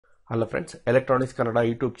Hello friends, electronics Kannada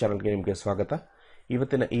YouTube ಚಾನಲ್ಗೆ ನಿಮಗೆ ಸ್ವಾಗತ.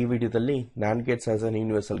 ಇವತ್ತಿನ ಈ ವಿಡಿಯೋದಲ್ಲಿ NAND Gates as an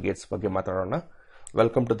universal Gates ಬಗ್ಗೆ ಮಾತಾಡೋಣ.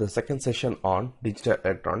 Welcome to the second session on digital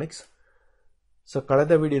electronics. So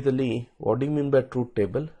ಕಳೆದ ವಿಡಿಯೋದಲ್ಲಿ what do you mean by truth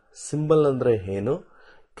table, symbol ಅಂದರೆ ಏನು,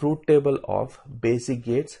 truth table of basic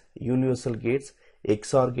Gates, universal Gates,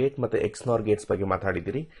 XOR gate ಮತ್ತು XNOR Gates ಬಗ್ಗೆ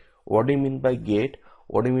ಮಾತಾಡಿದ್ದೀರಿ. What do you mean by gate,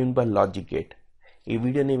 what do you mean by logic gate. ಈ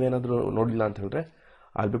video ನೀವೇನಾದರೂ ನೋಡಿಲ್ಲ ಅಂತ ಹೇಳಿದ್ರೆ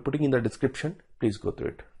I'll be putting in the description, please go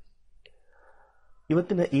through it.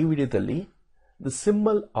 ಇವತ್ತಿನ ಈ ವಿಡಿಯೋದಲ್ಲಿ the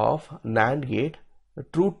symbol of NAND gate,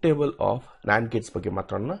 truth table of NAND Gates ಬಗ್ಗೆ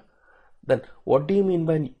ಮಾತಾಡೋಣ. Then what do you mean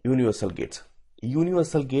by universal Gates,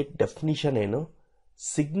 universal gate definition ಏನು,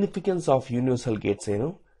 significance of universal Gates ಏನು,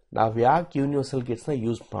 ನಾವು ಯಾಕೆ universal ಗೇಟ್ಸ್ನ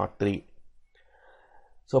use ಮಾಡ್ತೀವಿ,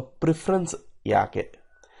 ಸೊ ಪ್ರಿಫರೆನ್ಸ್ ಯಾಕೆ.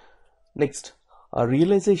 Next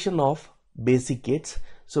realisation of basic Gates.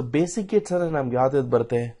 So basic Gates ಅಂದರೆ ನಮ್ಗೆ ಯಾವ್ದು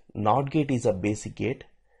ಬರುತ್ತೆ, not gate is a basic gate,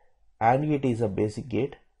 AND gate is a basic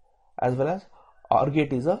gate, as well as OR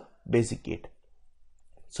gate is a basic gate.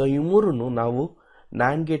 So ಈ ಮೂರನ್ನು ನಾವು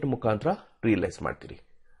NAND gate ಮುಖಾಂತರ realise ಮಾಡ್ತೀರಿ.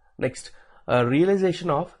 Next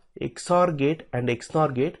realisation of XOR gate and XNOR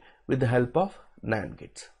gate with the help of NAND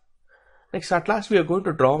gates. Next, at last we are going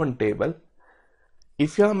to draw one table.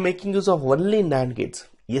 If you are making use of only NAND gates,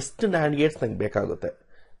 ಎಷ್ಟು NAND gates ನಂಗೆ ಬೇಕಾಗುತ್ತೆ.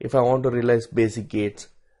 If I want to realize basic gates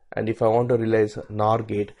and if I want to realize NOR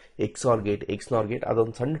gate, XOR gate, XNOR gate,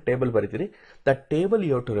 ಅದೊಂದು ಸಣ್ಣ table ಬರೀತೀರಿ. That table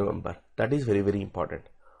you have to remember. That is very, very important.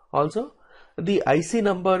 Also, the IC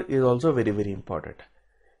number is also very, very important.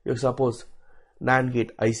 You suppose NAND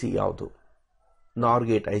gate IC ಯಾವುದು, NOR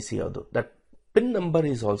gate IC ಯಾವುದು, that pin number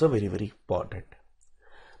is also very, very important.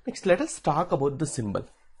 Next, let us talk about the symbol.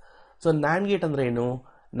 So NAND gate ಅಂದ್ರೆ ಏನು,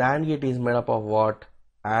 NAND gate is made up of what,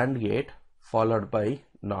 AND gate followed by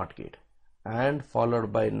NOT gate. And followed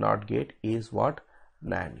by NOT gate is what,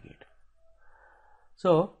 NAND gate.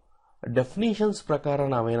 So definitions ಪ್ರಕಾರ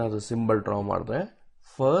ನಾವೇನಾದರೂ symbol draw ಮಾಡಿದ್ರೆ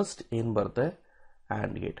first ಏನು ಬರುತ್ತೆ,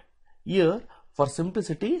 AND gate. Here for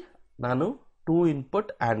simplicity ನಾನು 2 input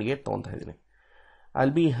AND gate ತೊಗೊತಾ ಇದ್ದೀನಿ.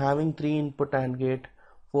 I'll be having 3 input AND gate,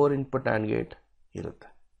 4 input AND gate ಇರುತ್ತೆ.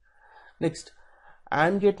 Next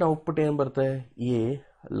AND gate ನ output ಏನು ಬರುತ್ತೆ, A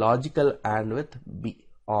logical AND with B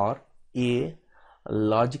or A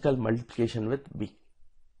logical multiplication with B.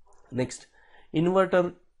 Next inverter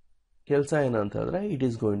ಕೆಲಸ ಏನಂತ ಹೇಳಿದ್ರೆ it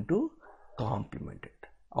is going to compliment it.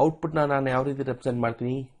 ಔಟ್ಪುಟ್ನ ನಾನು ಯಾವ ರೀತಿ ರೆಪ್ರೆಸೆಂಟ್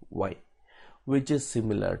ಮಾಡ್ತೀನಿ, Y, which is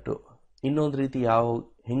similar to. ಇನ್ನೊಂದು ರೀತಿ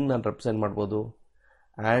ಹೆಂಗೆ ನಾನು ರೆಪ್ರೆಸೆಂಟ್ ಮಾಡ್ಬೋದು,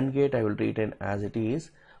 and gate I will retain as it is,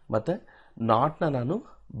 ಮತ್ತು ನಾಟ್ನ ನಾನು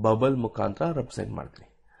ಬಬಲ್ ಮುಖಾಂತರ ರೆಪ್ರೆಸೆಂಟ್ ಮಾಡ್ತೀನಿ.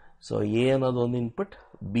 ಸೊ ಎ ಅನ್ನೋದು ಒಂದು ಇನ್ಪುಟ್,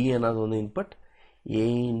 ಬಿ ಅನ್ನೋದು ಒಂದು input, A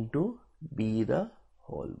into B the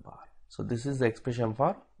whole bar. So this is the expression for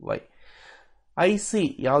y. IC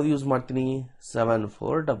ಯಾವ್ದು ಯೂಸ್ ಮಾಡ್ತೀನಿ,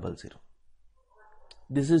 7400.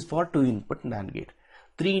 This is for 2 input NAND gate.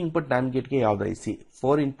 3 input NAND gate ಗೆ ಯಾವ್ದು IC,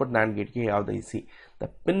 4 input NAND gate ಗೆ ಯಾವ್ದು IC. The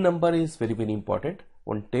pin number is very, very important.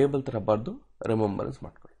 ಒಂದು table ತರ ಬರೆದು remembers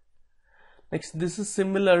ಮಾಡ್ಕೊಳ್ಳಿ. Next, this is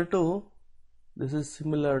similar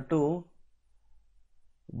to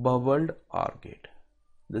bubbled OR gate.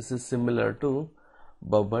 This is similar to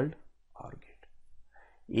bubbled OR gate.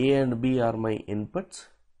 A and B are my inputs.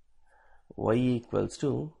 Y equals to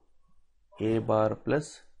A bar plus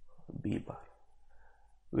B bar,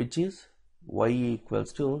 which is Y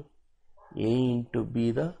equals to A into B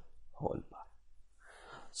the whole bar.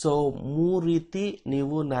 So ಮೂರು ರೀತಿ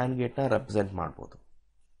ನೀವು NAND gate ನ represent ಮಾಡ್ಬೋದು.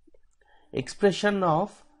 Expression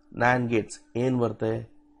of NAND gates ಏನು ಬರುತ್ತೆ,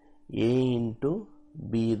 A into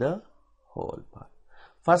B the whole bar.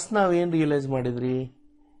 First ನಾವೇನು realise ಮಾಡಿದ್ರಿ,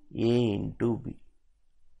 A into B.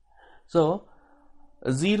 So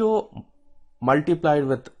 0 multiplied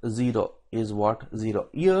with 0 is what, 0.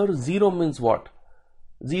 Here 0 means what,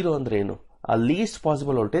 0 ಅಂದ್ರೆ ಏನು, a least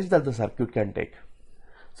possible voltage that the circuit can take.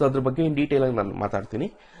 So ಅದ್ರ ಬಗ್ಗೆ in detail ಆಗಿ ನಾನು ಮಾತಾಡ್ತೀನಿ.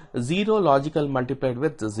 0 logical multiplied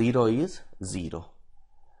with 0 is 0.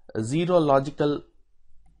 0 logical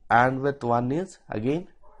and with 1 is again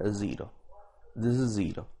 0. This is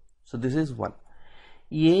 0. So this is 1.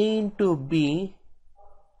 A into B,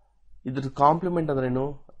 ಇದ್ರ compliment ಅಂದ್ರೆ ಏನು,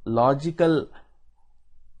 logical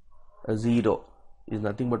 0 is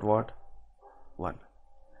nothing but what, 1.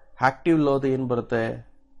 Active low ಏನು ಬರುತ್ತೆ,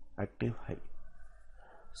 active high.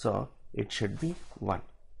 So it should be 1.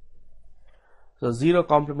 So 0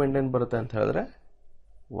 compliment ಏನು ಬರುತ್ತೆ ಅಂತ ಹೇಳಿದ್ರೆ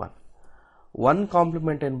 1. 1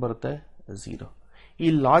 compliment ಏನು ಬರುತ್ತೆ, 0. ಈ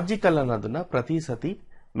ಲಾಜಿಕಲ್ ಅನ್ನೋದನ್ನ ಪ್ರತಿ ಸತಿ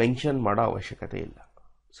ಮೆನ್ಷನ್ ಮಾಡೋ ಅವಶ್ಯಕತೆ ಇಲ್ಲ.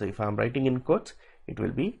 So if I am writing in quotes, it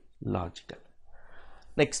will be logical.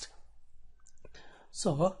 Next, so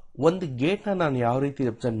ಒಂದು ಗೇಟ್ನ ನಾನು ಯಾವ ರೀತಿ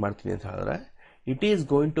ರೆಪ್ರೆಸೆಂಟ್ ಮಾಡ್ತೀನಿ ಅಂತ ಹೇಳಿದ್ರೆ, it is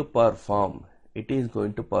going to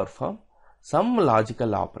perform some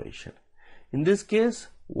logical operation. In this case,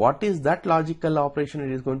 what is that logical operation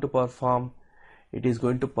it is going to perform? It is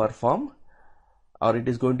going to perform, or it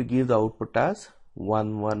is going to give the output as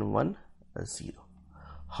 1110.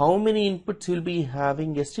 How many inputs will be having?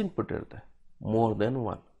 Yes, input more than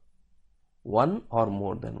one or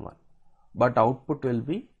more than one, but output will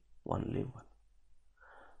be only one.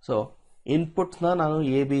 So inputs na nanu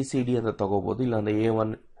A, B, C, D anta tagobodu, illa andre A1,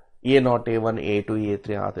 A0, A1, A2, A3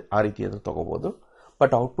 aa riti anta tagobodu,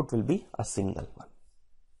 but output will be a single one,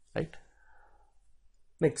 right?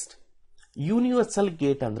 Next, universal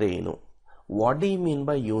gate andre enu? What do you mean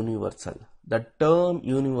by universal? The term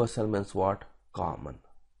universal means what? Common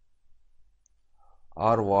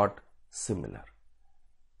or what? Similar.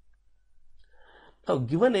 Now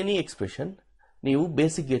given any expression, ನೀವು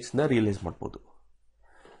basic Gates ನ realise ಮಾಡಬಹುದು.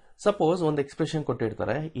 Suppose ಒಂದು expression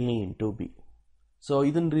ಕೊಟ್ಟಿರ್ತಾರೆ A into B. So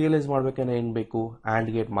ಇದನ್ನ realise ಮಾಡಬೇಕಂದ್ರೆ ಏನು ಬೇಕು? AND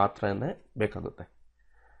gate ಮಾತ್ರನೇ ಬೇಕಾಗುತ್ತೆ.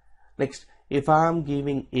 Next, if I am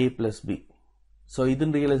giving A plus B, so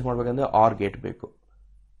ಇದನ್ನ ರಿಯಲೈಸ್ ಮಾಡಬೇಕಂದ್ರೆ OR ಗೇಟ್ ಬೇಕು.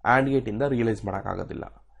 AND ಗೇಟ್ ಇಂದ ರಿಯಲೈಸ್ ಮಾಡೋಕ್ಕಾಗೋದಿಲ್ಲ.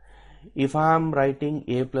 If I am writing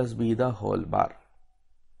A plus B the whole bar,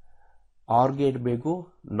 OR gate ಬೇಕು,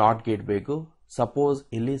 ನಾಟ್ ಗೇಟ್ ಬೇಕು. Suppose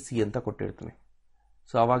ಇಲ್ಲಿ C ಅಂತ ಕೊಟ್ಟಿರ್ತೀನಿ,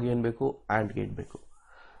 ಸೊ ಅವಾಗ ಏನು ಬೇಕು? AND ಗೇಟ್ ಬೇಕು.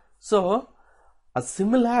 ಸೊ a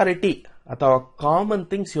similarity ಅಥವಾ common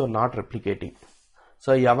things you are not replicating. So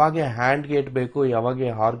ಯಾವಾಗ AND ಗೇಟ್ ಬೇಕು, ಯಾವಾಗ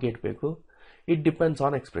OR ಗೇಟ್ ಬೇಕು, it depends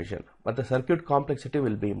on expression, but the circuit complexity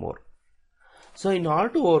will be more. So in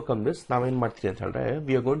order to overcome this, ನಾವೇನು ಮಾಡ್ತೀವಿ ಅಂತ ಹೇಳಿದ್ರೆ,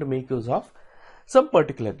 we are going to make use of some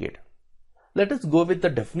particular gate. Let us go with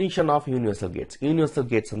the definition of universal gates. Universal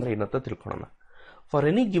gates ಅಂದ್ರೆ ಏನಂತ ತಿಳ್ಕೊಳ್ಳೋಣ. For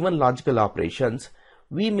any given logical operations,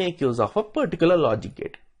 we make use of a particular logic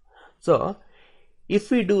gate. So if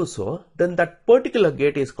we do so, then that particular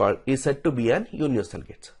gate is said to be an universal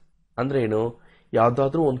gate. ಅಂದ್ರೆ ಏನು?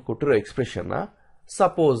 ಯಾವ್ದಾದ್ರೂ ಒಂದು ಕೊಟ್ಟಿರೋ expression ನ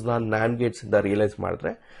suppose ನಾನು NAND Gates ಇಂದ realise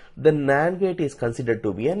ಮಾಡಿದ್ರೆ, then NAND gate is considered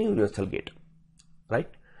to be an universal gate,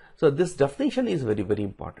 right? So this definition is very, very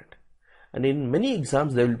important. And in many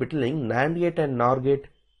exams, they will be telling NAND gate and NOR gate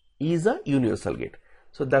is a universal gate.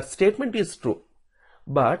 So that statement is true.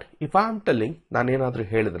 But if I am telling, nanenadru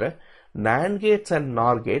helidre NAND gates and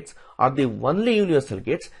NOR gates are the only universal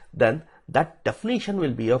gates, then that definition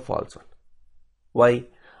will be a false one. Why?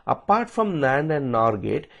 Apart from NAND and NOR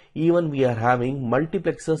gate, even we are having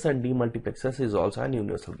multiplexers and demultiplexers is also an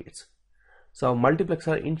universal gates. So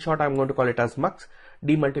multiplexer, in short, I am going to call it as mux.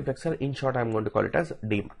 Demultiplexer, in short, I am going to call it as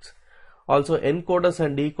demux. Also, encoders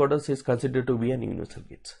and decoders is considered to be an universal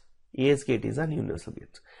gates. AS gate is an universal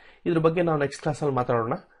gates. ಇದ್ರ ಬಗ್ಗೆ ನಾವು next ಕ್ಲಾಸಲ್ಲಿ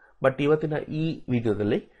ಮಾತಾಡೋಣ. But ಇವತ್ತಿನ ಈ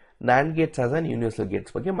ವಿಡಿಯೋದಲ್ಲಿ NAND Gates as an universal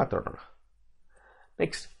Gates ಬಗ್ಗೆ ಮಾತಾಡೋಣ.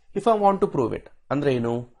 Next, if I want to prove it ಅಂದ್ರೆ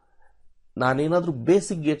ಏನು? ನಾನೇನಾದ್ರೂ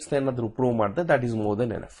ಬೇಸಿಕ್ ಗೇಟ್ಸ್ ಏನಾದ್ರೂ ಪ್ರೂವ್ ಮಾಡಿದೆ, that is more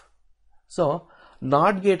than enough. So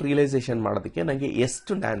not gate realisation ಮಾಡೋದಕ್ಕೆ ನನಗೆ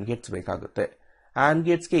ಎಷ್ಟು NAND ಗೇಟ್ಸ್ ಬೇಕಾಗುತ್ತೆ, AND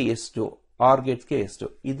ಗೇಟ್ಸ್ಗೆ ಎಷ್ಟು, OR ಗೇಟ್ಸ್ಗೆ ಎಷ್ಟು,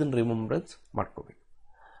 ಇದನ್ನ ರಿಮೆಂಬರೆನ್ಸ್ ಮಾಡ್ಕೋಬೇಕು.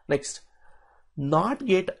 ನೆಕ್ಸ್ಟ್, ನಾಟ್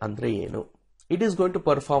ಗೇಟ್ ಅಂದ್ರೆ ಏನು? It is going to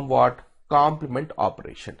perform what? Complement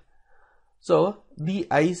operation. So the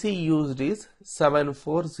IC used is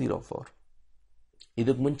 7404.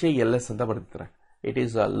 ಇದಕ್ಕೆ ಮುಂಚೆ LS ಅಂತ ಬರ್ತಿದ್ದಾರೆ. It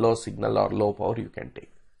is a low signal or low power you can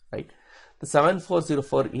take, right? The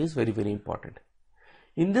 7404 is very, very important.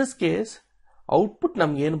 In this case, output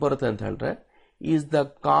ನಮ್ಗೆ ಏನು ಬರುತ್ತೆ ಅಂತ ಹೇಳಿದ್ರೆ, is the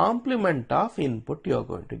complement of input you are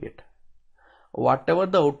going to get. Whatever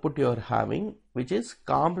the output you are having, which is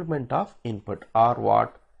complement of input, or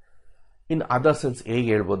what in other sense ಹೇಗೆ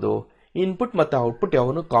ಹೇಳ್ಬೋದು? Input ಮತ್ತು output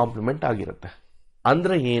ಯಾವನು compliment ಆಗಿರುತ್ತೆ.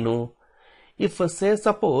 ಅಂದ್ರೆ ಏನು? ಇಫ್ ಸೇ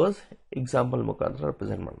ಸಪೋಸ್ ಎಕ್ಸಾಂಪಲ್ ಮುಖಾಂತರ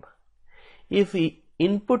represent ಮಾಡೋಣ. If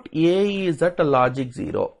input A is at logic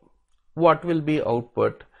 0, what will be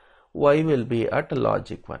output? Y will be at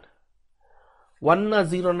logic 1. 1ನ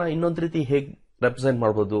 0ನ ಇನ್ನೊಂದು ರೀತಿ ಹೇಗೆ ರೆಪ್ರೆಸೆಂಟ್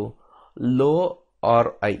ಮಾಡ್ಬೋದು? Low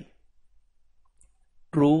R I,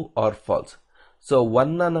 true or false. So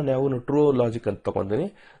 1ನ ನಾನು ಯಾವಾಗೂ ಟ್ರೂ ಲಾಜಿಕ್ ಅಂತ ತಗೊಂತೀನಿ,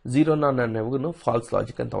 0ನ ನಾನು ಯಾವಾಗೂ ಫಾಲ್ಸ್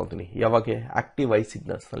ಲಾಜಿಕ್ ಅಂತ ತಗೊಂತೀನಿ. ಯಾವಾಗ? ಆಕ್ಟಿವ್ ಐ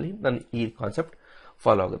ಸಿಗ್ನಲ್ಸ್ ನಲ್ಲಿ ನಾನು ಈ ಕಾನ್ಸೆಪ್ಟ್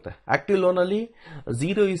ಫಾಲೋ ಆಗುತ್ತೆ. ಆಕ್ಟಿವ್ ಲೋ ನಲ್ಲಿ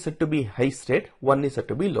 0 is set to be high state, 1 is set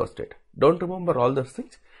to be low state. Don't remember all those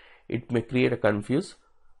things, it may create a confuse,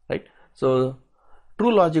 right? So true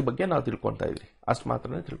logic ಬಗ್ಗೆ ನಾವು ತಿಳ್ಕೊತಾ ಇದ್ರಿ, ಅಷ್ಟು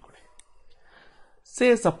ಮಾತ್ರನೇ ತಿಳ್ಕೊಳ್ಳಿ. Say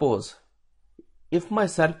suppose if my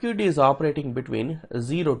circuit is operating between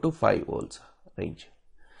 0 to 5 volts range,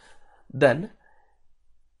 then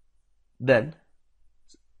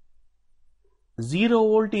 0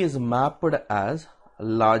 volt is mapped as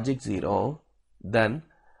logic 0, then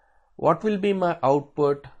what will be my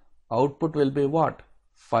output? Output will be what?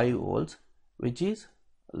 5 volts, which is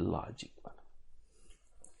logic 1.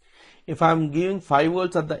 If I am giving 5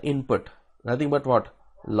 volts at the input, nothing but what?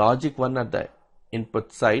 Logic 1 at the input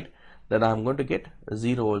side, then I am going to get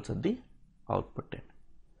 0 volts at the output end.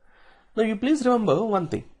 Now you please remember one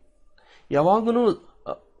thing. ಯಾವಾಗಲೂ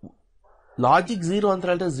logic 0 ಅಂತ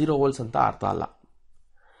ಹೇಳಿದ್ರೆ 0 volts ಅಂತ ಅರ್ಥ ಅಲ್ಲ.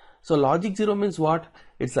 So logic 0 means what?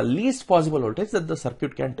 It's the least possible voltage that the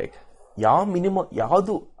circuit can take.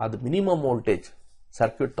 ಯಾವುದು ಅದು minimum voltage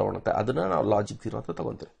circuit ತಗೊಳುತ್ತೆ ಅದನ್ನ ನಾವು ಲಾಜಿಕ್ 0 ಅಂತ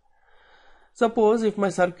ತಗೊಂತೀವಿ. Suppose if my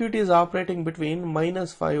circuit is operating between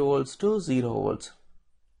 -5 volts to 0 volts,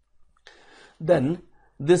 then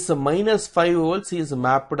this -5 volts is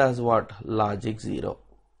mapped as what? Logic 0.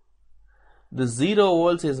 This 0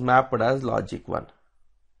 volts is mapped as logic 1.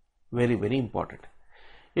 Very, very important.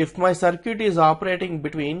 If my circuit is operating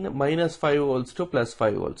between -5 volts to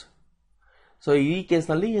 +5 volts, so ಈ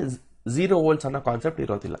ಕೇಸ್ನಲ್ಲಿ 0 volts ಅನ್ನೋ concept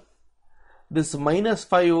ಇರೋದಿಲ್ಲ. This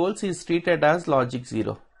 -5 volts is treated as logic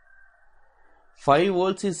 0. 5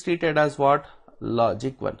 volts is treated as what?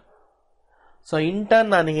 Logic 1. So in turn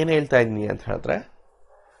ನಾನು ಏನು ಹೇಳ್ತಾ ಇದ್ದೀನಿ ಅಂತ ಹೇಳಿದ್ರೆ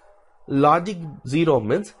logic 0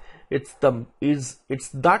 means it's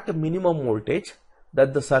that minimum voltage that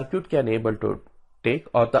the circuit can able to take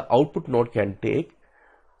or the output node can take.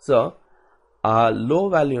 So low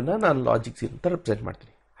value na ನಾನು logic 0 ಅಂತ represent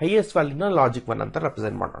ಮಾಡ್ತೀನಿ, highest value na logic 1 ಅಂತ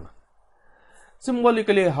represent ಮಾಡೋಣ.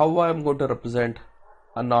 Symbolically, how I am going to represent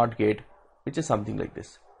a NOT gate, which is something like this.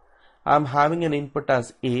 I am having an input as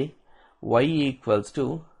A, y equals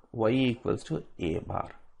to A bar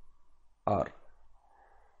or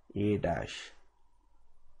A dash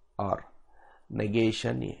or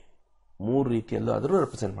negation A. ಮೂರು ರೀತಿಯಲ್ಲೂ ಆದರೂ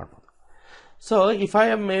represent ಮಾಡಬಹುದು. So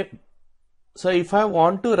if I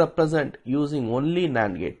want to represent using only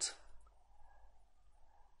NAND gates,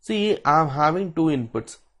 see I am having two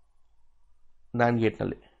inputs NAND gate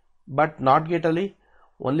ನಲ್ಲಿ, but NOT gate ಅಲ್ಲಿ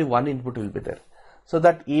only one input will be there. So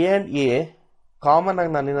that A and A common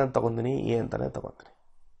ಆಗಿ ನಾನು ಏನಂತ ತಗೊಂತೀನಿ, A ಅಂತಾನೆ ತಗೊಂತೀನಿ.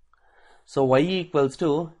 So y equals to,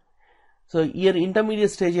 so here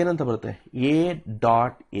intermediate stage ಏನಂತ ಬರುತ್ತೆ, A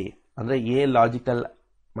dot A ಅಂದ್ರೆ A logical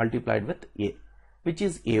multiplied with A, which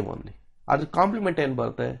is A only. ಅದ್ರ compliment ಏನು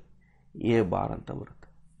ಬರುತ್ತೆ, A bar ಅಂತ ಬರುತ್ತೆ.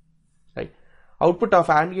 Right? Output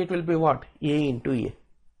of AND gate will be what? A into A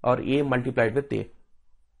or A multiplied with A.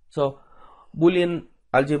 So Boolean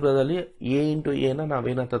ಅಲ್ಜಿಬ್ರಾದಲ್ಲಿ A into A ನ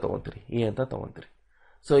ನಾವೇನಂತ ತಗೊಂತೀರಿ, A ಅಂತ ತಗೊಂತೀರಿ.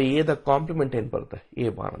 So A the compliment ಏನು ಬರುತ್ತೆ, A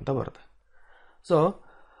bar ಅಂತ ಬರುತ್ತೆ. So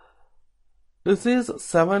this is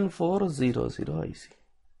 7400 IC.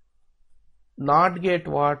 NOT gate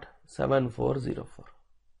what? 7404.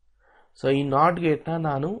 So ಈ NOT gate ನ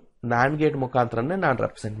ನಾನು NAND gate ಮುಖಾಂತರನೇ ನಾನು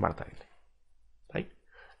ರೆಪ್ರೆಸೆಂಟ್ ಮಾಡ್ತಾ ಇದ್ದೀನಿ. Right.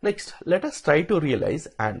 Next let us try to realise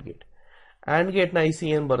AND gate. AND gate ನ IC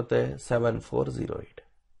ಏನು ಬರುತ್ತೆ, 7408.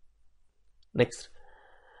 Next,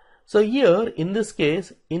 so here in this case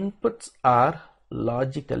inputs are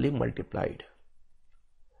logically multiplied.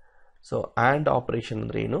 So AND operation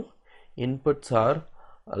ಅಂದ್ರೆ ಏನು, inputs are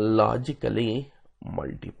logically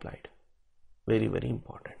multiplied. Very, very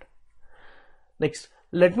important. Next,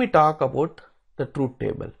 let me talk about the truth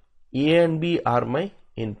table. A and B are my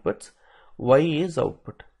inputs, Y is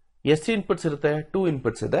output. ಎಷ್ಟು inputs ಇರುತ್ತೆ, 2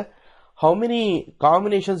 inputs ಇದೆ. How many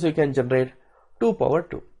combinations you can generate? 2 power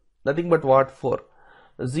 2. Nothing but what? 4.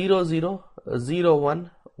 0 0 0 1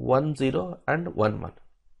 1 0 and 1 1.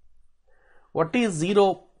 What is 0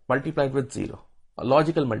 multiplied with 0? A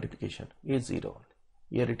logical multiplication is 0.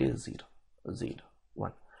 Here it is 0 0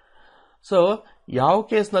 1. So ಯಾವ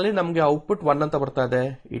ಕೇಸ್ನಲ್ಲಿ ನಮಗೆ output 1 ಅಂತ ಬರ್ತಾ ಇದೆ,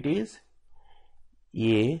 it is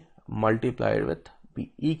A multiplied with B.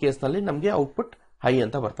 ಈ ಕೇಸ್ನಲ್ಲಿ ನಮಗೆ ಔಟ್ಪುಟ್ ಹೈ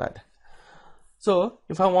ಅಂತ ಬರ್ತಾ ಇದೆ. So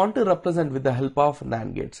if I want to represent with the help of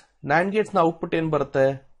NAND gates ನ ಔಟ್ಪುಟ್ ಏನು ಬರುತ್ತೆ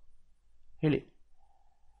ಹೇಳಿ,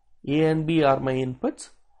 A and B are my inputs,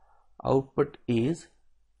 output is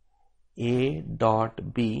A dot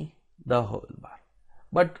B the whole bar.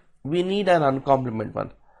 But we need an uncomplement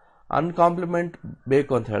one. Uncomplement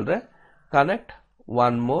ಬೇಕು ಅಂತ ಹೇಳಿದ್ರೆ connect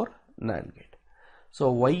one more NAND gate. So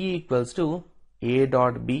Y equals to A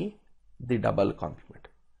dot B the double complement.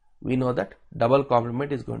 We know that double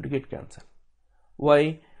complement is going to get cancelled. Why?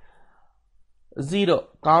 0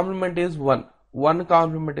 complement is 1. 1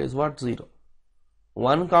 complement is what? 0.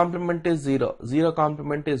 1 complement is 0. 0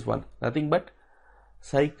 complement is 1. Nothing but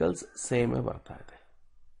cycles same ಬರ್ತಾ ಇದೆ.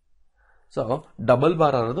 So double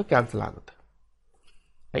bar ಅನ್ನೋದು cancel ಆಗುತ್ತೆ.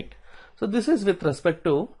 Right? So this is with respect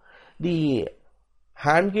to the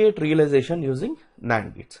AND gate realization using NAND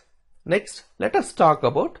gates. Next, let us talk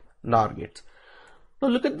about NOR gates. Now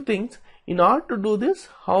look at the things. In order to do this,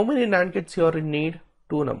 how many NAND gates you are in need?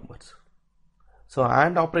 2 numbers. So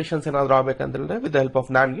AND operations ಏನಾದರೂ ಆಗಬೇಕಂದ್ರೆ with the help of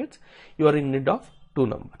NAND gates, you are in need of 2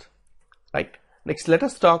 numbers. Right? Next, let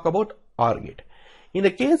us talk about OR gate. In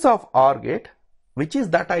the case of OR gate, which is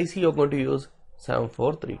that IC you are going to use?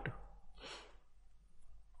 7432.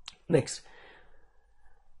 Next,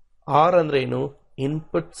 R ಅಂದ್ರೆ ಏನು?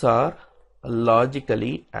 Inputs are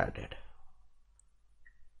logically added.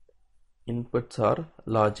 Inputs are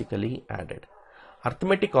logically added.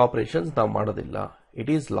 Arithmetic operations ನಾವು ಮಾಡೋದಿಲ್ಲ. It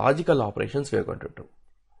is logical operations we are going to do.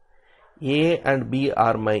 A and B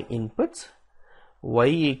are my inputs. Y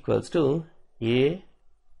equals to A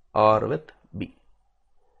or with B.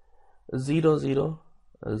 0 0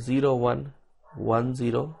 0 1 1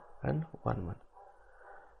 0 and 1 1.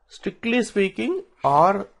 Strictly speaking,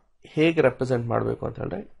 R ಹೇಗೆ represent ಮಾಡಬೇಕು ಅಂತ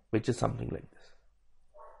ಹೇಳಿದ್ರೆ, which is something like this,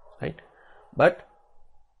 right? But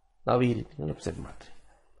ನಾವು ಈ ರೀತಿ represent ಮಾಡ್ತೀವಿ.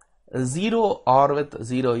 0 or with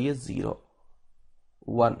 0 is 0.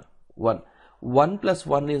 1 1 1 plus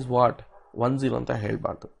 1 is what? 1 0 ಅಂತ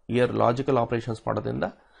ಹೇಳಬಾರ್ದು. ಇಯರ್ ಲಾಜಿಕಲ್ ಆಪರೇಷನ್ಸ್ ಮಾಡೋದ್ರಿಂದ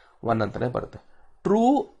 1 ಅಂತಾನೆ ಬರುತ್ತೆ. True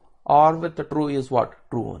or with true is what?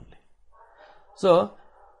 True only. So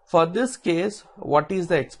for this case, what is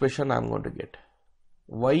the expression I am going to get?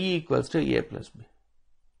 Y equals to A plus B.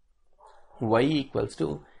 Y equals to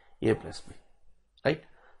A plus B, right?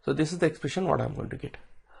 So this is the expression what I am going to get.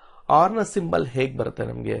 R na symbol ಹೇಗೆ ಬರುತ್ತೆ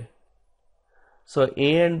ನಮಗೆ? So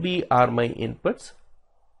A and B are my inputs.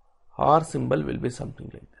 R symbol will be something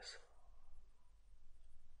like this.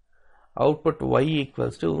 Output Y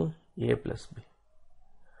equals to A plus B.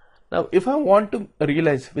 Now if I want to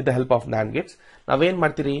realize with the help of NAND gates, ನಾವೇನ್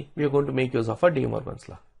ಮಾಡ್ತೀರಿ? We are going to make use of a De Morgan's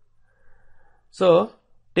law. So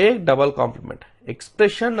take double complement.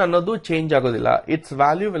 Expression ಅನ್ನೋದು change ಆಗೋದಿಲ್ಲ. Its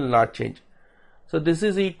value will not change. So this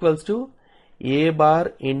is equals to A bar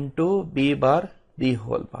into B bar the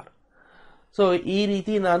whole bar. So ಈ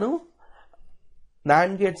ರೀತಿ ನಾನು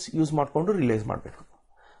NAND gates use ಮಾಡಿಕೊಂಡು realise ಮಾಡಬೇಕು.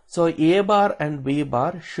 So A bar and B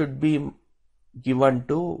bar should be given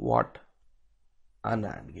to what? A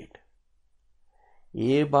NAND gate.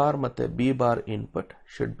 A bar ಮತ್ತೆ B bar input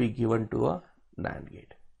should be given to a NAND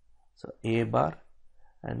gate. So A bar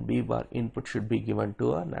and B bar input should be given to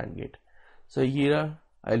a NAND gate. So here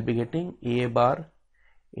I will be getting A bar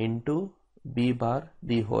into B bar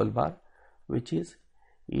the whole bar, which is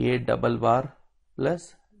A double bar plus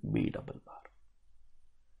B double bar,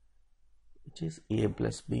 which is A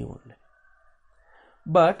plus B only.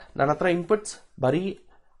 But ನನ್ನ ಹತ್ರ inputs ಬರೀ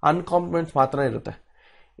uncomplements ಮಾತ್ರ ಇರುತ್ತೆ.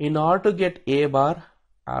 In order to get A bar,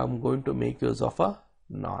 I am going to make use of a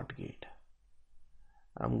NOT gate.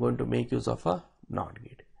 I am going to make use of a NOT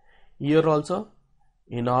gate. Here also,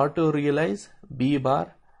 in order to realize B bar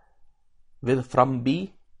from B,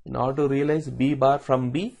 in order to realize B bar from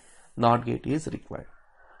B, NOT gate is required.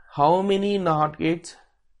 How many NOT gates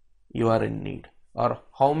you are in need, or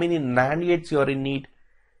how many NAND gates you are in need?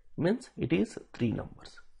 Means it is 3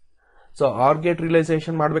 numbers. So OR gate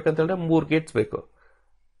realization ಮಾಡಬೇಕಂತ ಹೇಳಿದ್ರೆ 3 gates ಬೇಕು.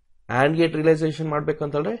 AND gate realization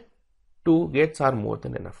ಮಾಡಬೇಕಂತ ಹೇಳಿದ್ರೆ 2 gates are more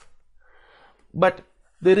than enough. But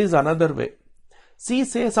there is another way. See,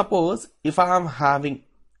 say suppose if I am having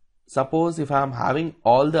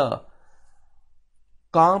all the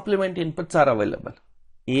complement inputs are available.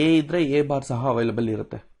 A ಇದ್ರೆ A bar ಸಹ available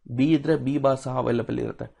ಇರುತ್ತೆ, B ಇದ್ರೆ B bar ಸಹ available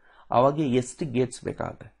ಇರುತ್ತೆ. ಅವಾಗ ಎಷ್ಟು Gates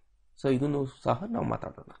ಬೇಕಾಗುತ್ತೆ? So ಇದನ್ನು ಸಹ ನಾವು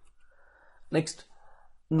ಮಾತಾಡೋಣ. Next,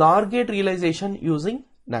 NOR gate realization using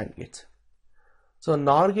NAND gates. So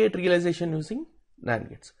NOR gate realization using NAND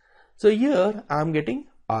gates. So here I am getting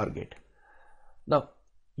OR gate. Now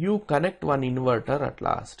you connect one inverter at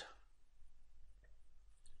last.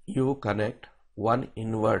 You connect one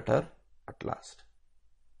inverter at last.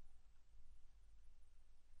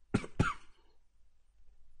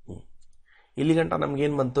 ಇಲ್ಲಿ ಗಂಟ ನಮ್ಗೆ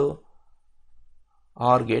ಏನು ಬಂತು?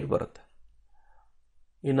 OR gate ಬರುತ್ತೆ.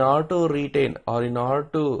 In order to retain or in order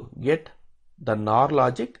to get the NOR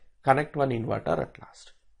logic, connect one inverter at last.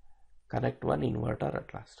 Connect one inverter at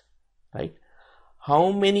last, right? How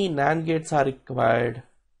many NAND gates are required?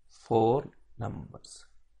 4 numbers.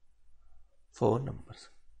 4 numbers.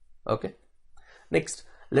 Okay. Next,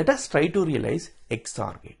 let us try to realize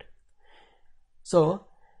XOR gate. So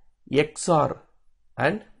XOR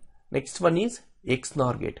and next one is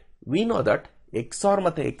XNOR gate. We know that XOR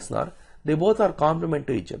ಮತ್ತು XNOR, they both are complement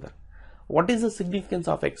to each other. What is the significance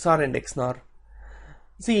of XOR and XNOR?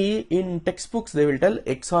 See, in textbooks they will tell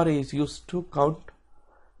XOR is used to count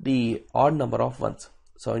the odd number of ones.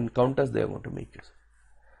 So in counters they are going to make use.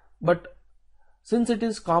 But since it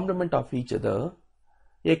is complement of each other,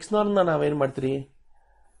 XNOR na ನಾವೇನು ಮಾಡ್ತೀರಿ?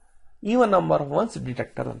 even number of ones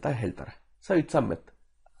detector ಅಂತ ಹೇಳ್ತಾರೆ. So it's a myth.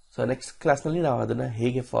 So next class ನಲ್ಲಿ ನಾವು ಅದನ್ನ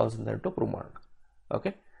ಹೇಗೆ false ಅಂತ ಹೇಳ್ಬಿಟ್ಟು ಪ್ರೂವ್ ಮಾಡೋಣ.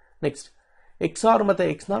 Okay. Next, XOR ಮತ್ತು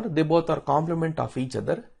XNOR, they both are complement of each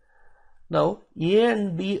other. Now A and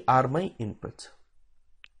B are my inputs.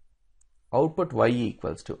 Output Y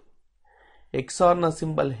equals to XOR na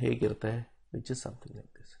symbol ಹೇಗಿರುತ್ತೆ? Which is something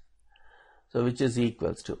like this. So which is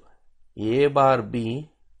equals to A bar B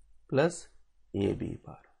plus AB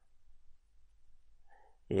bar.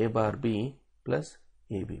 A bar B plus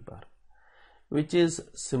AB bar, which is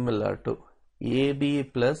similar to AB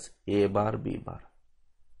plus A bar B bar.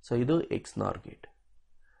 So idu XNOR gate.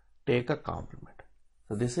 Take a complement.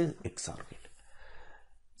 So this is XOR gate.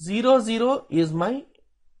 0 0 is my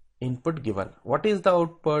input given. What is the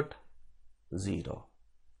output? 0.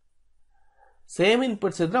 Same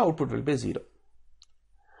inputs idre output will be 0.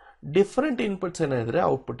 Different inputs enadre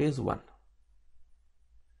output is 1.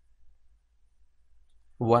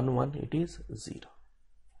 1 1 it is 0.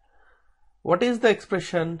 What is the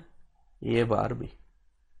expression? A bar B.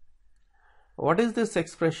 What is this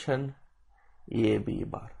expression? AB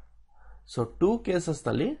bar. So two cases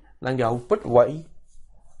nalli nange output Y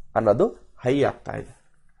annadu high aagta ide.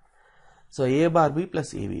 So A bar B plus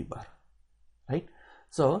AB bar, right?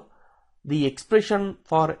 So the expression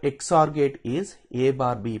for XOR gate is A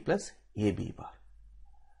bar B plus AB bar.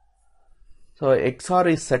 So XOR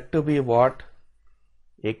is said to be what?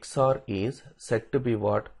 XOR is said to be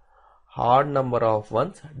what? Odd number of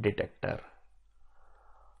ones detector.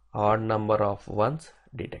 Odd number of ones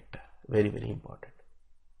detector. Very, very important.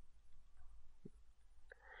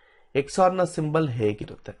 XOR na symbol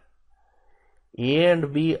ಹೇಗಿರುತ್ತೆ? A and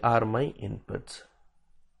B are my inputs.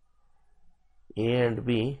 A and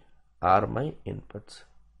B are my inputs.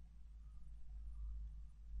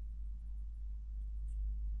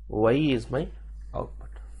 Y is my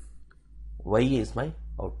output. Y is my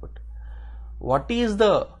output. What is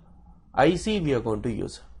the IC we are going to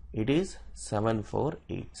use? It is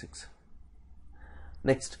 7486.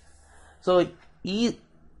 Next. So, ಈ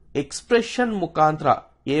expression ಮುಖಾಂತರ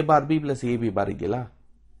A bar B plus AB bar ಇದೆಯಲ್ಲ,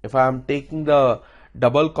 if I am taking the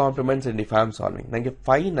double complements and if I am solving, ನನಗೆ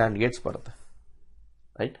 5 NAND gates ಬರುತ್ತೆ,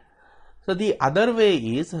 right? So the other way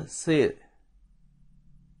is, say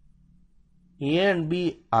A and B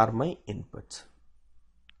are my inputs.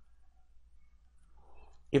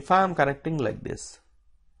 If I am connecting like this,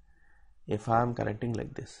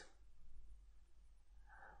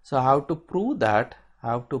 so I have to prove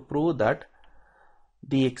that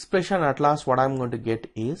the expression at last what I am going to get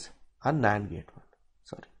is a NAND gate one,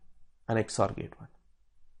 an XOR gate one,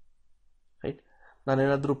 right? ನಾನು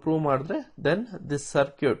ಏನಾದರೂ prove ಮಾಡಿದ್ರೆ then this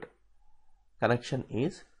circuit connection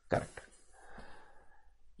is correct.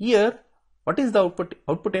 Here what is the output?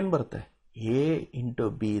 Output ಏನು ಬರುತ್ತೆ? A into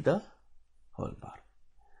B the whole bar.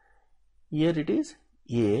 Here it is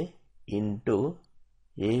A into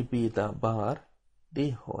AB the bar the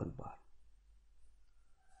whole bar,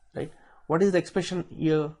 right? What is the expression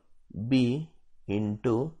here? B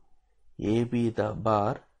into AB the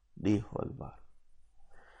bar the whole bar.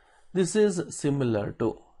 This is similar to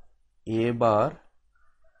A bar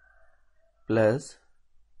plus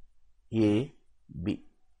AB.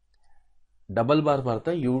 Double bar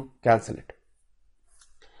barta, you cancel it.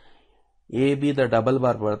 AB the double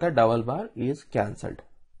bar barta, double bar is cancelled.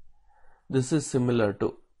 This is similar to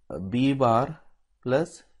B bar plus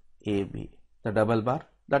AB. The double bar,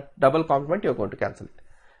 that double complement you are going to cancel it.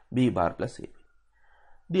 B bar plus AB.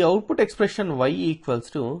 The output expression Y equals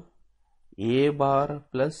to A bar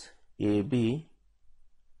plus AB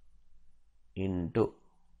into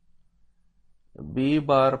B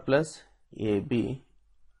bar plus AB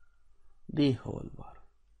the whole bar,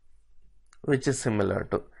 which is similar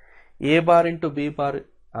to A bar into B bar.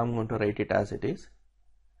 I am going to write it as it is.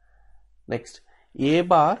 Next, A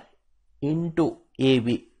bar into AB.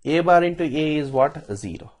 A bar into A is what?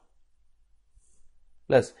 0.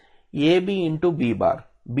 Plus AB into B bar.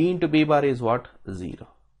 B into B bar is what? 0.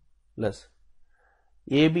 Plus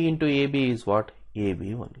AB into AB is what? AB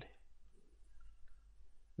only.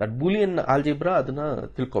 That Boolean algebra adana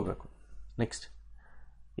tilkobeku. Next,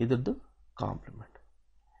 idradu complement.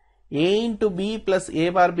 A into B plus A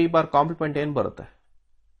bar B bar complement ಏನು ಬರುತ್ತೆ?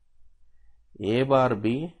 A bar B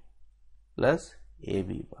plus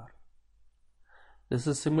AB bar. This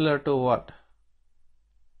is similar to what?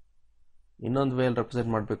 ಇನ್ನೊಂದು way represent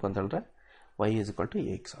ಮಾಡಬೇಕು ಅಂತ ಹೇಳಿದ್ರೆ Y is equal to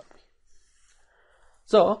A XOR B.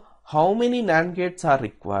 So how many NAND gates are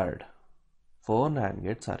required? 4 NAND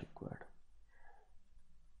gates are required.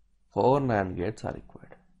 4 NAND gates are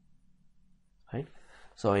required, right?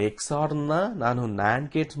 So XOR na ನಾನು NAND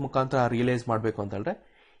gates ಮುಖಾಂತರ realise ಮಾಡಬೇಕು ಅಂತ ಹೇಳಿದ್ರೆ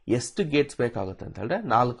ಎಷ್ಟು Gates ಬೇಕಾಗುತ್ತೆ ಅಂತ ಹೇಳಿದ್ರೆ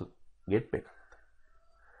 4 ಗೇಟ್ ಬೇಕಾಗುತ್ತೆ.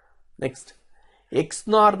 ನೆಕ್ಸ್ಟ್,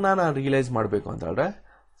 XNOR ನಾನು ರಿಯಲೈಸ್ ಮಾಡಬೇಕು ಅಂತ ಹೇಳಿದ್ರೆ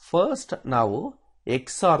ಫಸ್ಟ್ ನಾವು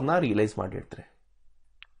XOR ನ ರಿಯಲೈಸ್ ಮಾಡಿರ್ತೀವಿ.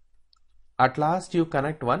 At last you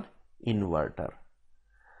connect one inverter.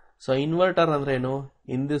 So inverter ಅಂದ್ರೆ ಏನು?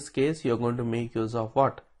 In this case you are going to make use of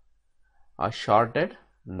what? A shorted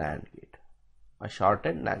NAND gate. A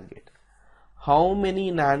shorted NAND gate. How many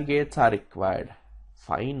NAND gates are required?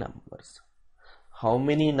 5 numbers. How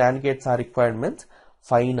many NAND gates are required means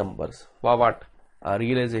 5 numbers for what? A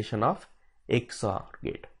realization of XOR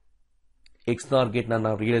gate. XNOR gate na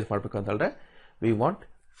ನಾವು realize ಮಾಡಬೇಕು ಅಂತ ಹೇಳಿದ್ರೆ we want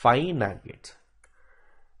 5 NAND gates.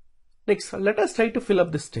 Next, let us try to fill up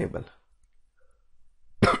this table.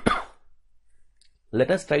 Let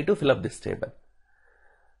us try to fill up this table.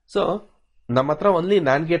 So, ನಮ್ಮ ಹತ್ರ only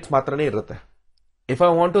NAND gates ಮಾತ್ರನೇ ಇರುತ್ತೆ. If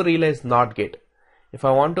I want to realize NOT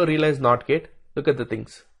gate, look at the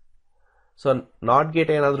things. So, NOT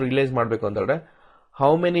gate ಏನಾದರೂ realize ಮಾಡಬೇಕು ಅಂತ ಹೇಳಿದ್ರೆ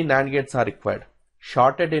how many NAND gates are required?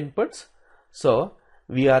 Shorted inputs. So,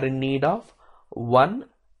 we are in need of one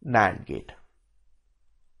NAND gate.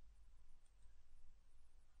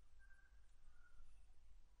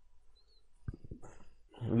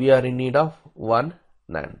 We are in need of one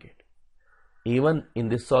NAND gate. Even in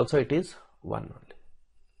this also it is one only.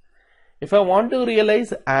 If I want to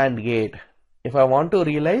realize AND gate,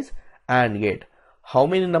 how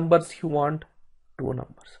many numbers you want? 2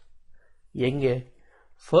 numbers. Yenge.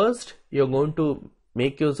 First you are going to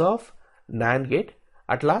make use of NAND gate.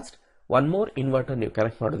 At last one more inverter ನೀವು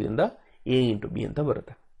connect ಮಾಡೋದ್ರಿಂದ A into B ಅಂತ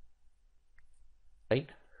ಬರುತ್ತೆ. Right?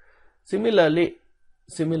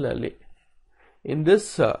 Similarly, in this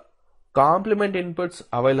complement inputs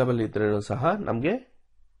available ಇದ್ರೂ ಸಹ ನಮಗೆ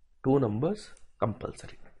 2 numbers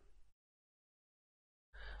compulsory.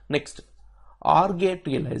 Next, OR gate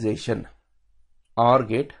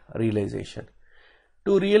realization.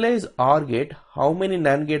 To realize OR gate, how many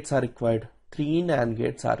NAND gates are required? 3 NAND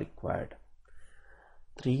gates are required.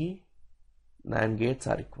 3 NAND gates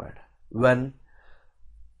are required. When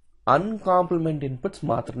uncomplement inputs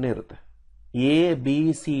ಮಾತ್ರನೇ ಇರುತ್ತೆ. A, B,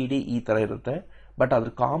 C, D ಈ ತರ ಇರುತ್ತೆ. But ಅದ್ರ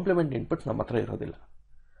compliment inputs ನಮ್ಮ ಹತ್ರ ಇರೋದಿಲ್ಲ.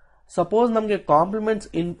 Suppose ನಮಗೆ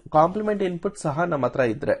ಕಾಂಪ್ಲಿಮೆಂಟ್ ಇನ್ಪುಟ್ ಸಹ ನಮ್ಮ ಹತ್ರ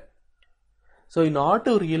ಇದ್ರೆ, so in order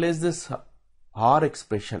to realise this are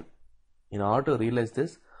expression,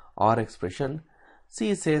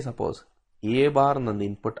 say suppose A bar ನನ್ನ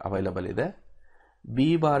ಇನ್ಪುಟ್ ಅವೈಲಬಲ್ ಇದೆ, B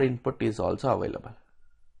bar input is also available.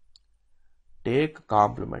 Take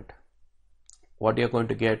complement. What you are going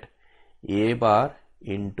to get? A bar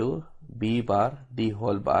into B bar the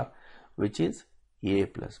whole bar, which is A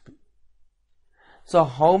plus B. So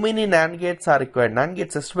how many NAND gates are required? NAND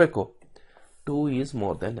gates ಎಷ್ಟು ಬೇಕು? 2 is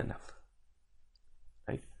more than enough.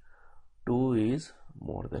 Right? 2 is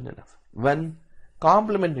more than enough when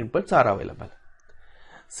complement inputs are available.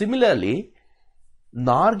 Similarly,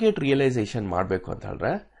 NOR gate realization ಮಾಡಬೇಕು ಅಂತ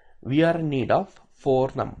ಹೇಳಿದ್ರೆ we are in need of 4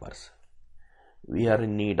 numbers.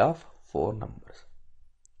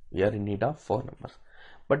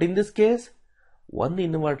 But in this case, one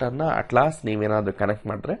inverter na at last ನೀವೇನಾದರೂ connect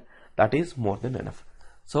ಮಾಡಿದ್ರೆ that is more than enough.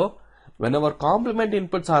 So whenever complement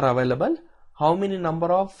inputs are available, how many number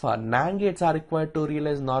of NAND gates are required to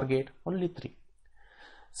realize NOR gate? Only 3.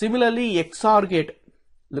 Similarly, XOR gate,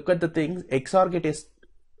 look at the things. XOR gate is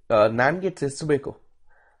NAND gates ಎಷ್ಟು ಬೇಕು?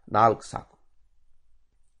 4 ಸಾಕು.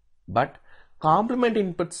 But compliment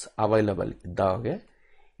inputs available ಇದ್ದಾಗೆ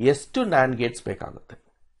ಎಷ್ಟು NAND gates ಬೇಕಾಗುತ್ತೆ?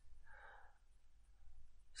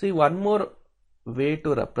 See, one more way to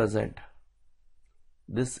represent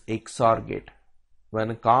this XOR gate when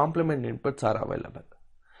complement inputs are available.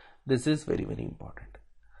 This is very, very important.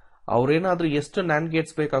 ಅವ್ರೇನಾದ್ರೂ ಎಷ್ಟು NAND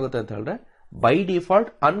gates ಬೇಕಾಗುತ್ತೆ ಅಂತ ಹೇಳಿದ್ರೆ by default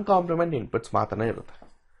uncomplement inputs ಮಾತ್ರನೇ ಇರುತ್ತೆ.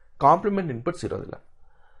 Complement inputs ಇರೋದಿಲ್ಲ.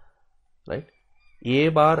 Right? A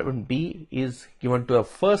bar and B is given to a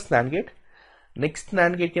first NAND gate. Next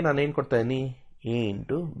NAND gate ಗೆ ನಾನು ಏನು ಕೊಡ್ತಾ ಇದೀನಿ? A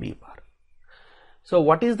into B bar. So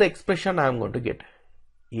what is the expression I am going to get?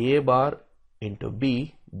 A bar into B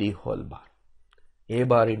the whole bar. A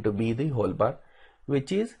bar into B the whole bar,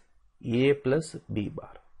 which is A plus B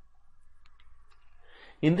bar.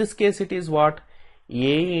 In this case it is what?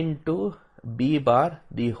 A into B bar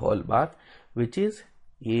the whole bar, which is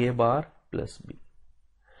A bar plus B.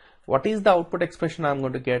 What is the output expression I am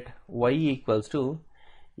going to get? Y equals to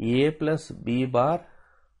A plus B bar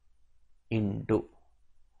into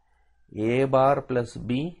A bar plus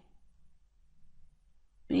B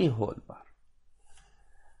the whole bar,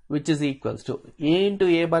 which is equals to A into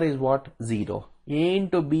A bar is what? 0. A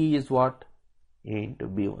into B is what? A into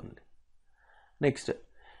B only. Next,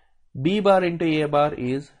 B bar into A bar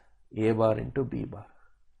is A bar into B bar,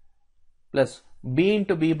 plus B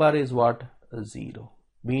into B bar is what? 0.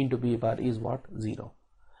 B into B bar is what? 0.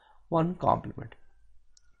 One complement,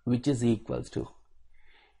 which is equals to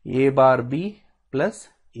A bar B plus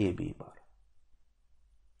AB bar.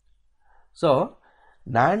 So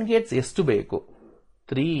NAND gates ಎಷ್ಟು ಬೇಕು?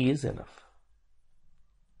 3 is enough.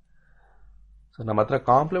 So ನಮ್ಮ ಹತ್ರ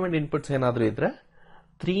compliment inputs ಏನಾದರೂ ಇದ್ರೆ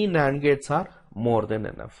 3 NAND gates are more than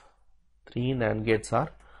enough. 3 NAND gates are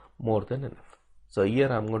more than enough. So here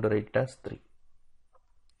I am going to write it as 3.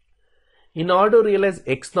 In order to realize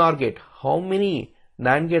XNOR gate, how many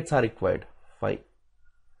NAND gates are required? 5.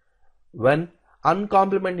 When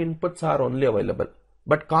uncomplement inputs are only available,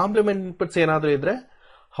 but complement inputs enadru idre,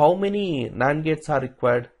 how many NAND gates are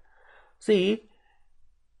required? See,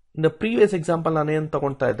 in the previous example ನಾನು ಏನು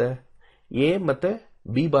ತಗೊಂತಾ ಇದ್ದೆ, A ಮತ್ತೆ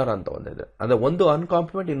B bar ಅಂತ ತಗೊಂಡಿದ್ದೆ. ಅಂದ್ರೆ ಒಂದು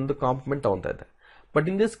uncomplement ಇನ್ನೊಂದು complement ತಗೊಂತಾ ಇದ್ದೆ. But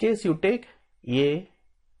in this case you take A,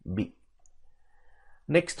 B.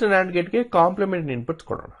 Next NAND gate ಗೆ complement inputs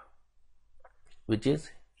ಕೊಡೋಣ, which is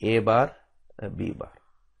A bar, B bar,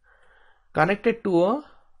 connected to a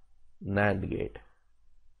NAND gate.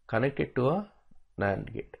 Connected to a NAND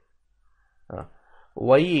gate.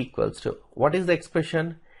 Y equals to, what is the expression?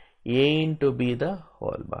 A into B the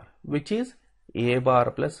whole bar, which is A bar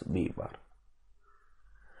plus B bar.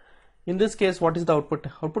 In this case, what is the output?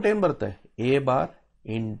 Output ಏನು ಬರುತ್ತೆ? A bar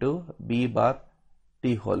into B bar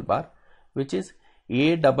the whole bar, which is A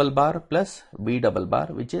double bar plus B double bar,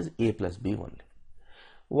 which is A plus B only.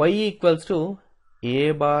 Y equals to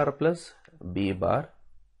A bar plus B bar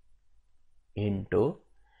into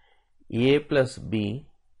A plus B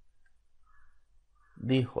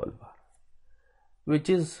the whole bar, which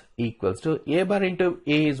is equals to A bar into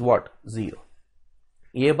A is what? 0.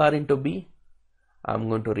 A bar into B, I am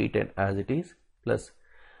going to retain as it is, plus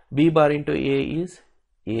B bar into A is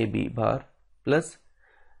AB bar, plus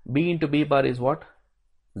B into B bar is what?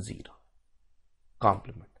 0.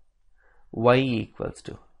 Complement. Y equals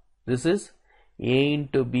to, this is A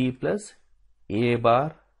into B plus A bar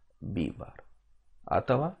B bar,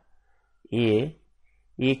 athava A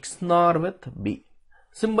XNOR with B.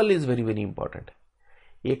 Symbol is very very important.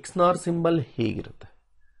 XNOR symbol ಹೇಗಿರುತ್ತೆ?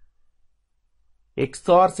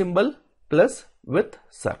 XOR symbol plus with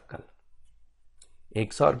circle.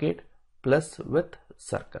 XOR gate plus with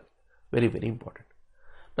circle. Very very important.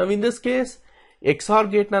 Now in this case XOR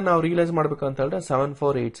gate na ನಾವು realise ಮಾಡಬೇಕು ಅಂತ ಹೇಳಿದ್ರೆ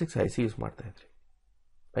 7486 IC use ಮಾಡ್ತಾ ಇದ್ರಿ,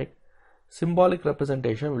 right? Symbolic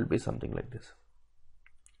representation will be something like this.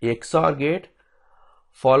 XOR gate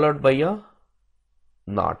followed by a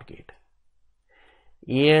NOT gate.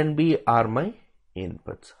 A and B are my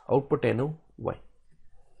inputs. Output ಏನು? Y,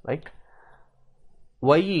 right?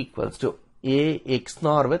 Y equals to A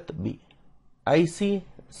XNOR with B. IC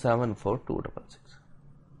 74266.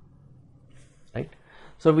 Right?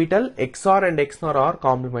 So we tell XOR and XNOR are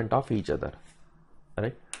complement of each other.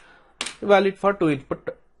 Right? Valid for 2 input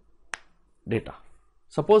data.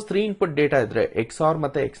 Suppose 3 input data ಇದ್ರೆ XOR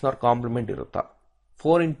ಮತ್ತೆ XNOR complement ಇರುತ್ತಾ?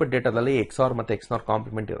 4 input ಡೇಟಾದಲ್ಲಿ XOR ಮತ್ತೆ XNOR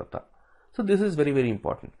complement ಇರುತ್ತಾ? So this is very very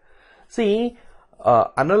important. See,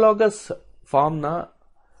 analogous form na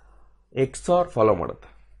XOR follow ಮಾಡುತ್ತೆ.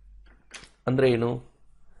 ಅಂದ್ರೆ ಏನು?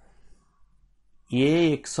 A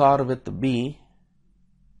XOR with B,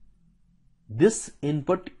 this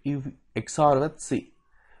input XOR with C,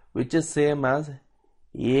 which is same as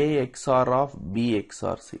A XOR of B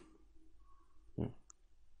XOR C.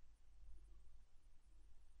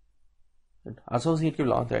 Associative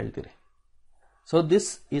law ಅಂತ ಹೇಳ್ತೀರಿ. So this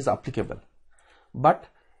is applicable, but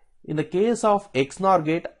in the case of XNOR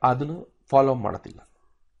gate ಅದನ್ನು follow ಮಾಡೋದಿಲ್ಲ,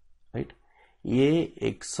 right? A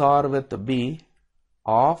XOR with B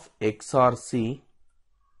of XOR C,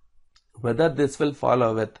 whether this will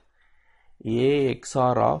follow with A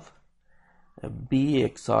XOR of B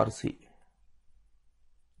XOR C,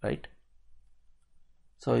 right?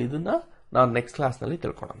 So ಇದನ್ನ ನಾವು next class ನಲ್ಲಿ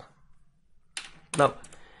ತಿಳ್ಕೊಳ್ಳೋಣ. Now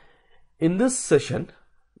in this session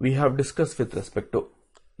we have discussed with respect to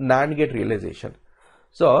NAND gate realization.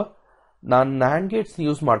 So ನಾನು NAND gates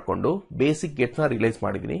use ಮಾಡಿಕೊಂಡು basic Gates ನ realise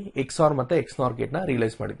ಮಾಡಿದ್ದೀನಿ, XOR ಮತ್ತೆ XNOR gate ನ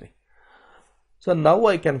ರಿಯಲೈಸ್ ಮಾಡಿದ್ದೀನಿ. So now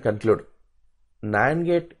I can conclude NAND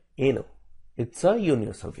gate ಏನು? It's a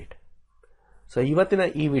universal gate. So ಇವತ್ತಿನ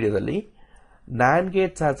ಈ ವಿಡಿಯೋದಲ್ಲಿ NAND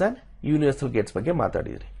Gates as an universal Gates ಬಗ್ಗೆ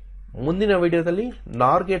ಮಾತಾಡಿದ್ರಿ. ಮುಂದಿನ ವಿಡಿಯೋದಲ್ಲಿ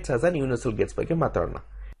NOR Gates as an universal Gates ಬಗ್ಗೆ ಮಾತಾಡೋಣ.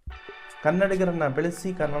 ಕನ್ನಡಿಗರನ್ನ ಬೆಳೆಸಿ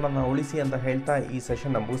ಕನ್ನಡನ ಉಳಿಸಿ ಅಂತ ಹೇಳ್ತಾ ಈ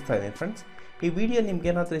ಸೆಷನ್ ಮುಗಿಸ್ತಾ ಇದ್ದೀನಿ ಫ್ರೆಂಡ್ಸ್. ಈ ವಿಡಿಯೋ ನಿಮ್ಗೆ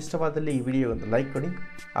ಏನಾದರೂ ಇಷ್ಟವಾದಲ್ಲಿ ಈ ವಿಡಿಯೋ ಒಂದು ಲೈಕ್ ಕೊಡಿ,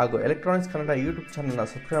 ಹಾಗೂ ಎಲೆಕ್ಟ್ರಾನಿಕ್ಸ್ ಕನ್ನಡ ಯೂಟ್ಯೂಬ್ ಚಾನಲ್ನ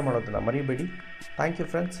ಸಬ್ಸ್ಕ್ರೈಬ್ ಮಾಡೋದನ್ನು ಮರಿಬೇಡಿ. ಥ್ಯಾಂಕ್ ಯು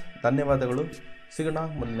ಫ್ರೆಂಡ್ಸ್, ಧನ್ಯವಾದಗಳು. ಸಿಗೋಣ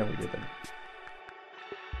ಮುಂದಿನ ವಿಡಿಯೋದಲ್ಲಿ.